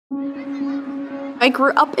I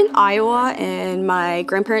grew up in Iowa and my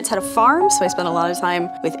grandparents had a farm, so I spent a lot of time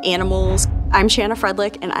with animals. I'm Shana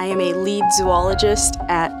Fredlake and I am a lead zoologist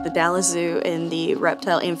at the Dallas Zoo in the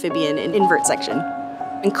Reptile, Amphibian, and Invert section.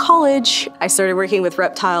 In college, I started working with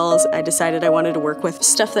reptiles. I decided I wanted to work with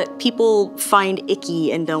stuff that people find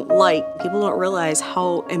icky and don't like. People don't realize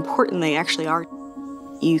how important they actually are.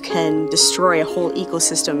 You can destroy a whole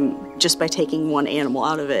ecosystem just by taking one animal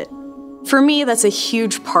out of it. For me, that's a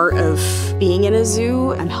huge part of being in a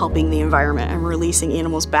zoo. I'm helping the environment. I'm releasing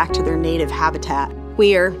animals back to their native habitat.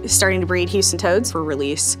 We are starting to breed Houston toads for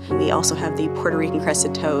release. We also have the Puerto Rican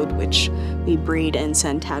crested toad, which we breed and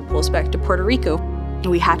send tadpoles back to Puerto Rico.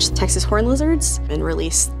 We hatch Texas horn lizards and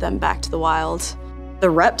release them back to the wild. The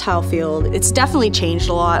reptile field, it's definitely changed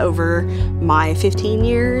a lot over my 15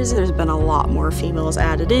 years. There's been a lot more females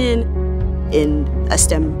added in a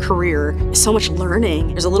STEM career. So much learning.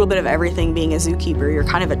 There's a little bit of everything being a zookeeper. You're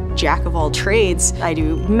kind of a jack of all trades. I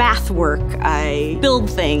do math work, I build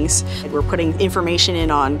things. We're putting information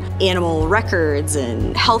in on animal records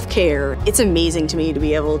and healthcare. It's amazing to me to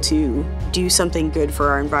be able to do something good for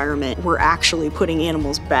our environment. We're actually putting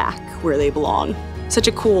animals back where they belong. Such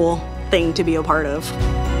a cool thing to be a part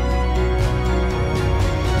of.